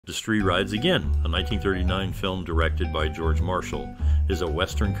Steamy Rides Again, a 1939 film directed by George Marshall, is a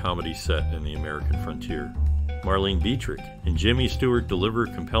Western comedy set in the American frontier. Marlene Dietrich and Jimmy Stewart deliver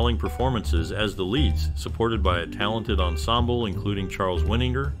compelling performances as the leads, supported by a talented ensemble including Charles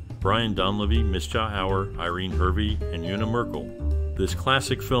Winninger, Brian Donlevy, Mischa Auer, Irene Hervey, and Una Merkel. This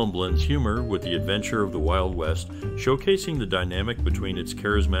classic film blends humor with the adventure of the Wild West, showcasing the dynamic between its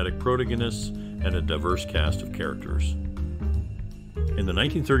charismatic protagonists and a diverse cast of characters. In the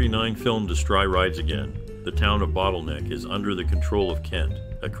 1939 film Steamy Rides Again, the town of Bottleneck is under the control of Kent,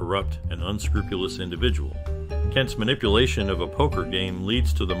 a corrupt and unscrupulous individual. Kent's manipulation of a poker game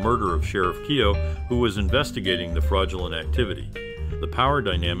leads to the murder of Sheriff Keogh, who was investigating the fraudulent activity. The power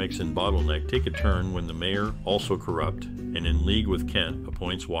dynamics in Bottleneck take a turn when the mayor, also corrupt, and in league with Kent,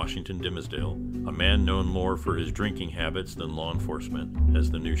 appoints Washington Dimsdale, a man known more for his drinking habits than law enforcement, as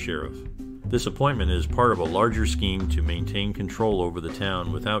the new sheriff. This appointment is part of a larger scheme to maintain control over the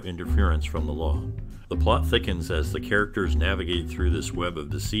town without interference from the law. The plot thickens as the characters navigate through this web of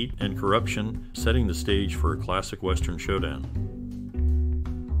deceit and corruption, setting the stage for a classic Western showdown.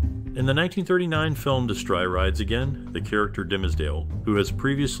 In the 1939 film Steamy Rides Again, the character Dimsdale, who has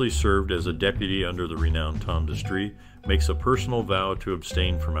previously served as a deputy under the renowned Tom Destry, makes a personal vow to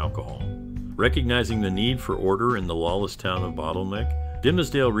abstain from alcohol. Recognizing the need for order in the lawless town of Bottleneck,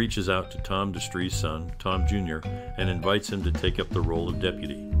 Dimsdale reaches out to Tom Destry's son, Tom Jr., and invites him to take up the role of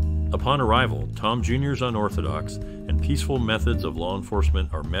deputy. Upon arrival, Tom Jr.'s unorthodox and peaceful methods of law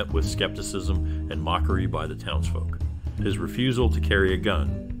enforcement are met with skepticism and mockery by the townsfolk. His refusal to carry a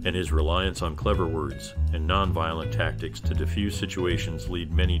gun and his reliance on clever words and non-violent tactics to defuse situations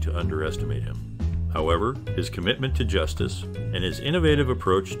lead many to underestimate him. However, his commitment to justice and his innovative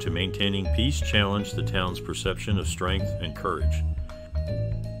approach to maintaining peace challenge the town's perception of strength and courage.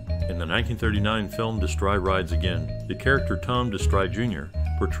 In the 1939 film Steamy Rides Again, the character Tom Destry Jr.,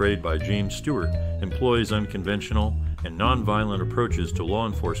 portrayed by James Stewart, employs unconventional and non-violent approaches to law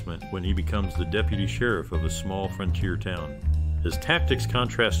enforcement when he becomes the deputy sheriff of a small frontier town. His tactics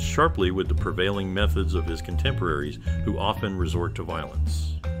contrast sharply with the prevailing methods of his contemporaries, who often resort to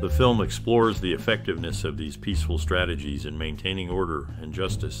violence. The film explores the effectiveness of these peaceful strategies in maintaining order and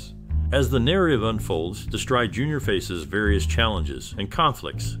justice. As the narrative unfolds, Destry Jr. faces various challenges and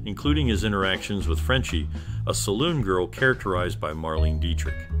conflicts, including his interactions with Frenchie, a saloon girl characterized by Marlene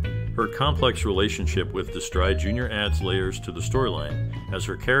Dietrich. Her complex relationship with Destry Jr. adds layers to the storyline, as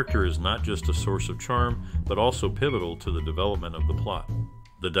her character is not just a source of charm, but also pivotal to the development of the plot.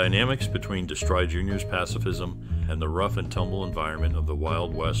 The dynamics between Destry Jr.'s pacifism and the rough and tumble environment of the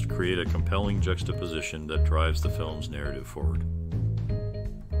Wild West create a compelling juxtaposition that drives the film's narrative forward.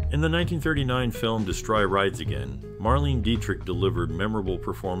 In the 1939 film Steamy Rides Again, Marlene Dietrich delivered memorable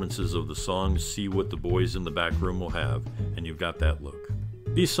performances of the songs See What the Boys in the Back Room Will Have and You've Got That Look.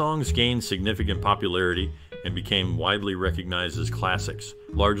 These songs gained significant popularity and became widely recognized as classics,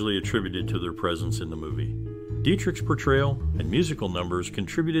 largely attributed to their presence in the movie. Dietrich's portrayal and musical numbers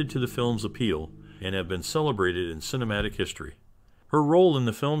contributed to the film's appeal and have been celebrated in cinematic history. Her role in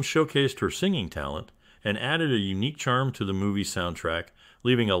the film showcased her singing talent and added a unique charm to the movie's soundtrack,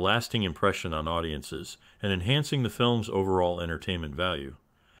 leaving a lasting impression on audiences and enhancing the film's overall entertainment value.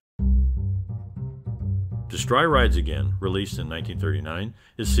 Steamy Rides Again, released in 1939,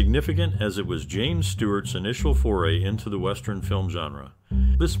 is significant as it was James Stewart's initial foray into the Western film genre.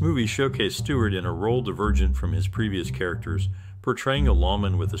 This movie showcased Stewart in a role divergent from his previous characters, portraying a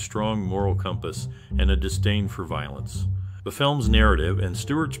lawman with a strong moral compass and a disdain for violence. The film's narrative and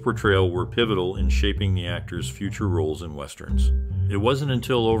Stewart's portrayal were pivotal in shaping the actor's future roles in Westerns. It wasn't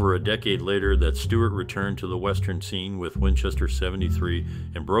until over a decade later that Stewart returned to the Western scene with Winchester 73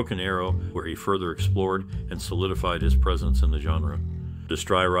 and Broken Arrow, where he further explored and solidified his presence in the genre.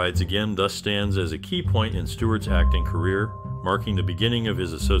 Steamy Rides Again thus stands as a key point in Stewart's acting career, marking the beginning of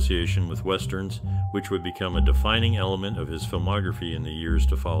his association with Westerns, which would become a defining element of his filmography in the years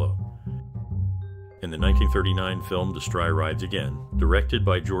to follow. In the 1939 film Steamy Rides Again, directed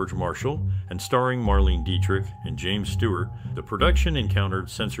by George Marshall and starring Marlene Dietrich and James Stewart, the production encountered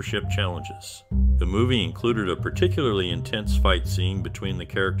censorship challenges. The movie included a particularly intense fight scene between the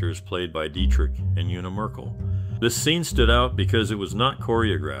characters played by Dietrich and Una Merkel. This scene stood out because it was not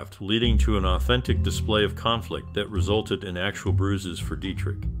choreographed, leading to an authentic display of conflict that resulted in actual bruises for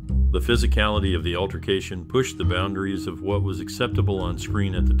Dietrich. The physicality of the altercation pushed the boundaries of what was acceptable on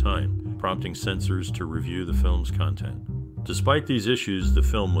screen at the time, prompting censors to review the film's content. Despite these issues, the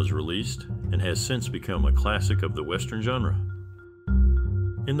film was released and has since become a classic of the Western genre.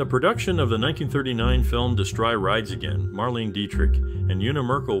 In In the production of the 1939 film Destroy Rides Again, Marlene Dietrich and Una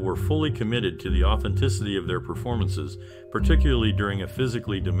Merkel were fully committed to the authenticity of their performances, particularly during a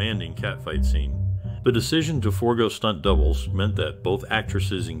physically demanding catfight scene. The decision to forego stunt doubles meant that both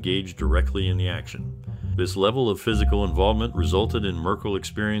actresses engaged directly in the action. This level of physical involvement resulted in Merkel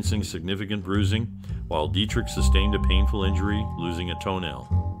experiencing significant bruising, while Dietrich sustained a painful injury, losing a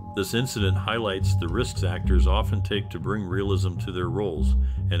toenail. This incident highlights the risks actors often take to bring realism to their roles,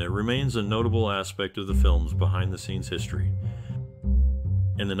 and it remains a notable aspect of the film's behind-the-scenes history.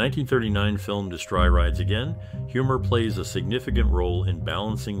 In the 1939 film Destroy Rides Again, humor plays a significant role in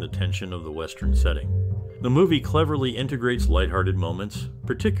balancing the tension of the Western setting. The movie cleverly integrates lighthearted moments,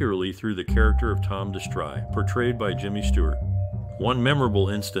 particularly through the character of Tom Destroy, portrayed by Jimmy Stewart. One memorable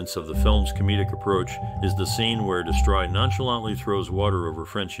instance of the film's comedic approach is the scene where Destroy nonchalantly throws water over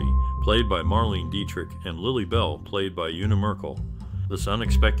Frenchie, played by Marlene Dietrich, and Lily Bell, played by Una Merkel. This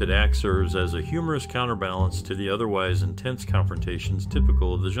unexpected act serves as a humorous counterbalance to the otherwise intense confrontations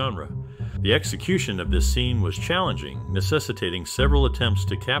typical of the genre. The execution of this scene was challenging, necessitating several attempts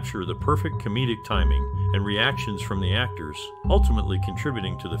to capture the perfect comedic timing and reactions from the actors, ultimately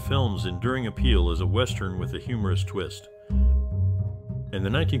contributing to the film's enduring appeal as a Western with a humorous twist. In the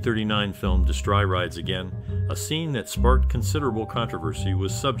 1939 film Destroy Rides Again, a scene that sparked considerable controversy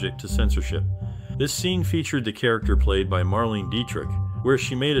was subject to censorship. This scene featured the character played by Marlene Dietrich, where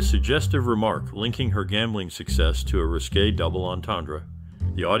she made a suggestive remark linking her gambling success to a risque double entendre.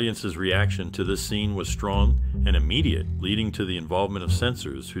 The audience's reaction to this scene was strong and immediate, leading to the involvement of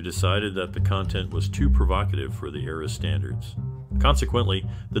censors who decided that the content was too provocative for the era's standards. Consequently,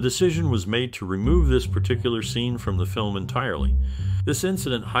 the decision was made to remove this particular scene from the film entirely. This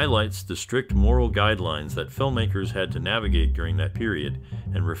incident highlights the strict moral guidelines that filmmakers had to navigate during that period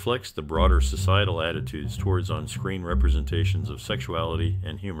and reflects the broader societal attitudes towards on-screen representations of sexuality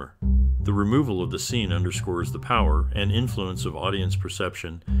and humor. The removal of the scene underscores the power and influence of audience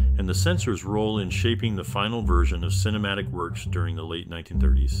perception and the censor's role in shaping the final version of cinematic works during the late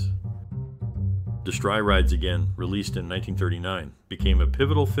 1930s. Destroy Rides Again, released in 1939, became a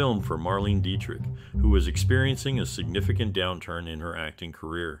pivotal film for Marlene Dietrich, who was experiencing a significant downturn in her acting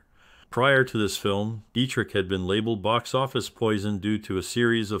career. Prior to this film, Dietrich had been labeled box office poison due to a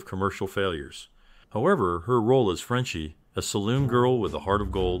series of commercial failures. However, her role as Frenchie, a saloon girl with a heart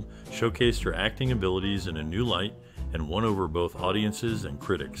of gold, showcased her acting abilities in a new light and won over both audiences and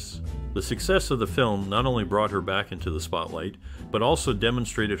critics. The success of the film not only brought her back into the spotlight, but also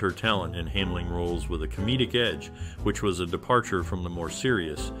demonstrated her talent in handling roles with a comedic edge, which was a departure from the more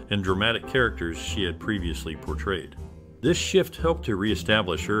serious and dramatic characters she had previously portrayed. This shift helped to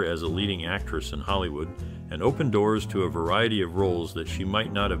reestablish her as a leading actress in Hollywood and opened doors to a variety of roles that she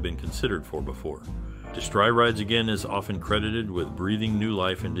might not have been considered for before. Destroy Rides Again is often credited with breathing new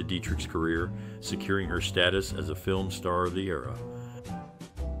life into Dietrich's career, securing her status as a film star of the era.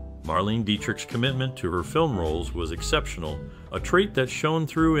 Marlene Dietrich's commitment to her film roles was exceptional, a trait that shone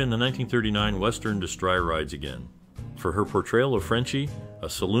through in the 1939 Western Destroy Rides Again. For her portrayal of Frenchie, a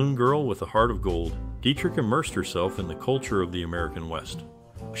saloon girl with a heart of gold, Dietrich immersed herself in the culture of the American West.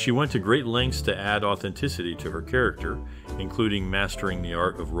 She went to great lengths to add authenticity to her character, including mastering the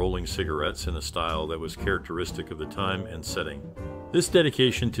art of rolling cigarettes in a style that was characteristic of the time and setting. This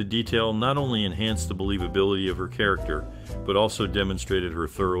dedication to detail not only enhanced the believability of her character, but also demonstrated her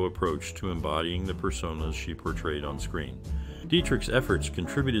thorough approach to embodying the personas she portrayed on screen. Dietrich's efforts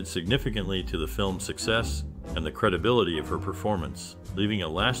contributed significantly to the film's success and the credibility of her performance, leaving a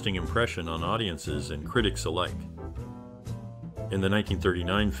lasting impression on audiences and critics alike. In the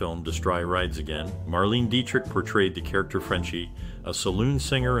 1939 film Destroy Rides Again, Marlene Dietrich portrayed the character Frenchie, a saloon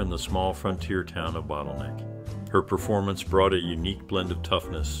singer in the small frontier town of Bottleneck. Her performance brought a unique blend of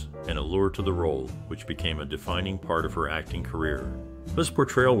toughness and allure to the role, which became a defining part of her acting career. This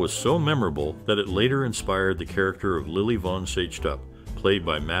portrayal was so memorable that it later inspired the character of Lily Von Sachtup, played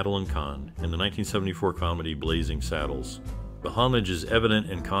by Madeline Kahn, in the 1974 comedy Blazing Saddles. The homage is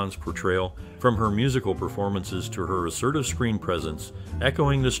evident in Kahn's portrayal, from her musical performances to her assertive screen presence,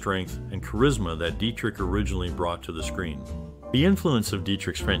 echoing the strength and charisma that Dietrich originally brought to the screen. The influence of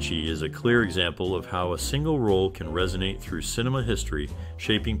Dietrich's Frenchie is a clear example of how a single role can resonate through cinema history,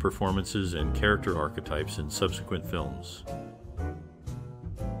 shaping performances and character archetypes in subsequent films.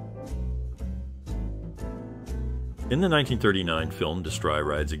 In the 1939 film Destroy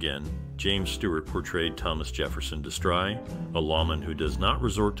Rides Again, James Stewart portrayed Thomas Jefferson Destroy, a lawman who does not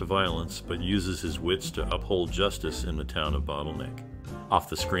resort to violence but uses his wits to uphold justice in the town of Bottleneck. Off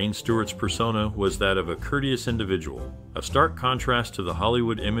the screen, Stewart's persona was that of a courteous individual, a stark contrast to the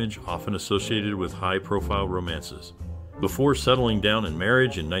Hollywood image often associated with high-profile romances. Before settling down in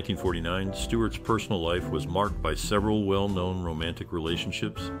marriage in 1949, Stewart's personal life was marked by several well-known romantic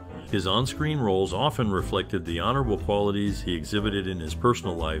relationships. His on-screen roles often reflected the honorable qualities he exhibited in his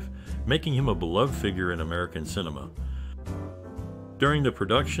personal life, making him a beloved figure in American cinema. During the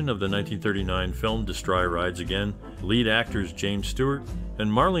production of the 1939 film Destroy Rides Again, lead actors James Stewart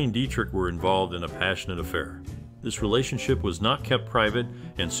and Marlene Dietrich were involved in a passionate affair. This relationship was not kept private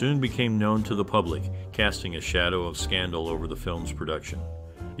and soon became known to the public, casting a shadow of scandal over the film's production.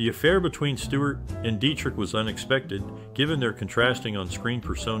 The affair between Stewart and Dietrich was unexpected, given their contrasting on-screen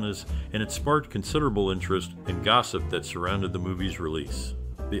personas, and it sparked considerable interest and gossip that surrounded the movie's release.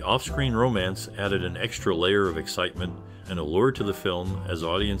 The off-screen romance added an extra layer of excitement and allure to the film, as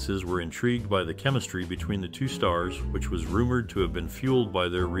audiences were intrigued by the chemistry between the two stars, which was rumored to have been fueled by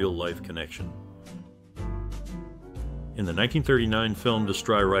their real-life connection. In the 1939 film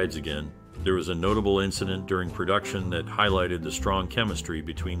Destroy Rides Again, there was a notable incident during production that highlighted the strong chemistry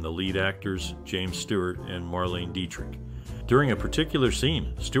between the lead actors, James Stewart and Marlene Dietrich. During a particular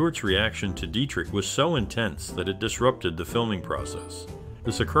scene, Stewart's reaction to Dietrich was so intense that it disrupted the filming process.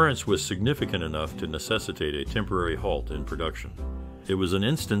 This occurrence was significant enough to necessitate a temporary halt in production. It was an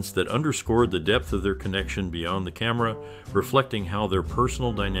instance that underscored the depth of their connection beyond the camera, reflecting how their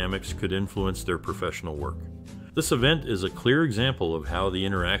personal dynamics could influence their professional work. This event is a clear example of how the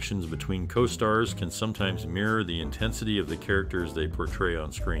interactions between co-stars can sometimes mirror the intensity of the characters they portray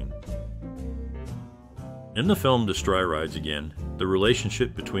on screen. In the film Destroy Rides Again, the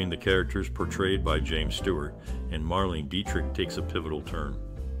relationship between the characters portrayed by James Stewart and Marlene Dietrich takes a pivotal turn.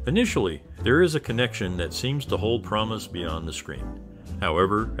 Initially, there is a connection that seems to hold promise beyond the screen.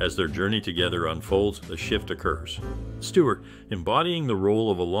 However, as their journey together unfolds, a shift occurs. Stewart, embodying the role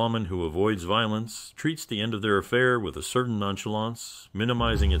of a lawman who avoids violence, treats the end of their affair with a certain nonchalance,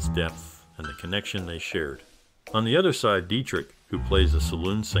 minimizing its depth and the connection they shared. On the other side, Dietrich, who plays a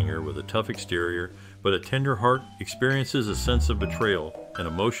saloon singer with a tough exterior but a tender heart, experiences a sense of betrayal and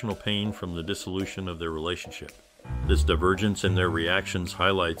emotional pain from the dissolution of their relationship. This divergence in their reactions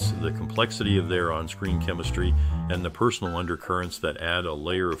highlights the complexity of their on-screen chemistry and the personal undercurrents that add a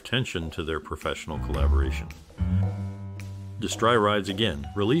layer of tension to their professional collaboration. Destroy Rides Again,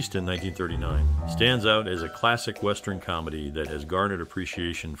 released in 1939, stands out as a classic Western comedy that has garnered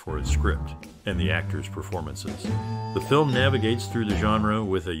appreciation for its script and the actors' performances. The film navigates through the genre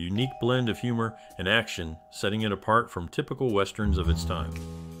with a unique blend of humor and action, setting it apart from typical Westerns of its time.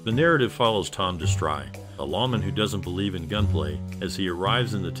 The narrative follows Tom Destroy, a lawman who doesn't believe in gunplay, as he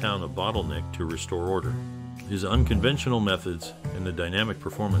arrives in the town of Bottleneck to restore order. His unconventional methods and the dynamic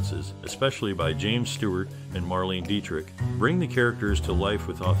performances, especially by James Stewart and Marlene Dietrich, bring the characters to life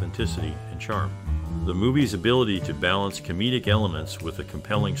with authenticity and charm. The movie's ability to balance comedic elements with a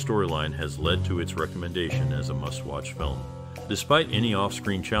compelling storyline has led to its recommendation as a must-watch film. Despite any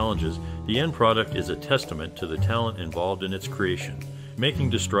off-screen challenges, the end product is a testament to the talent involved in its creation, making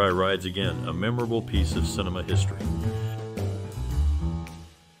Destroy Rides Again a memorable piece of cinema history.